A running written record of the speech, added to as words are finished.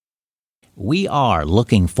We are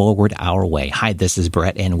looking forward our way. Hi, this is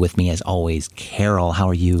Brett, and with me, as always, Carol. How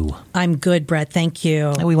are you? I'm good, Brett. Thank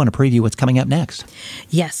you. And we want to preview what's coming up next.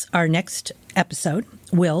 Yes, our next episode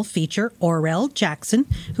will feature Aurel Jackson,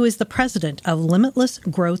 who is the president of Limitless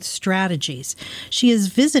Growth Strategies. She is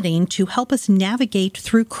visiting to help us navigate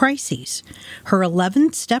through crises. Her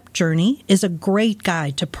 11-step journey is a great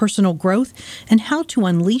guide to personal growth and how to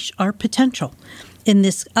unleash our potential. In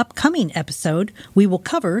this upcoming episode, we will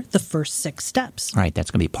cover the first 6 steps. All right,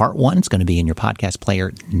 that's going to be part 1. It's going to be in your podcast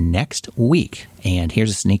player next week. And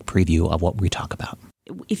here's a sneak preview of what we talk about.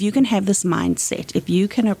 If you can have this mindset, if you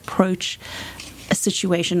can approach a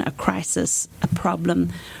situation, a crisis, a problem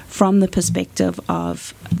from the perspective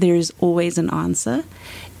of there is always an answer,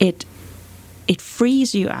 it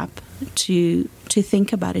frees you up to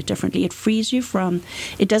think about it differently. It frees you from,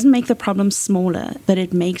 it doesn't make the problem smaller, but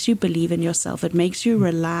it makes you believe in yourself. It makes you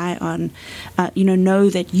rely on, know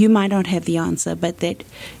that you might not have the answer, but that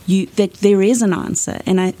there is an answer.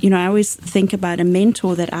 And I always think about a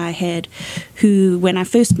mentor that I had who, when I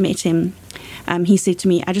first met him, he said to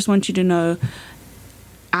me, I just want you to know,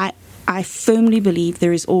 I firmly believe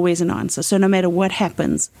there is always an answer. So no matter what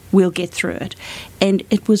happens, we'll get through it. And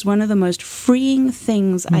it was one of the most freeing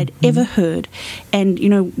things I'd ever heard. And,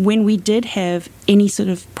 when we did have any sort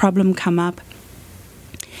of problem come up,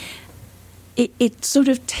 it sort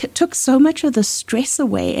of took so much of the stress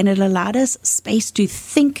away, and it allowed us space to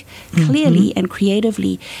think clearly and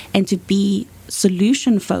creatively and to be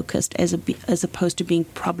solution-focused as opposed to being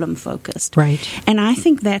problem-focused. Right. And I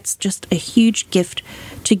think that's just a huge gift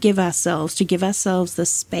to give ourselves the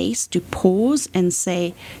space to pause and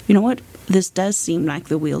say, you know what, this does seem like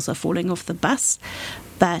the wheels are falling off the bus,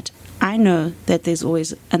 but I know that there's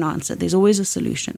always an answer. There's always a solution.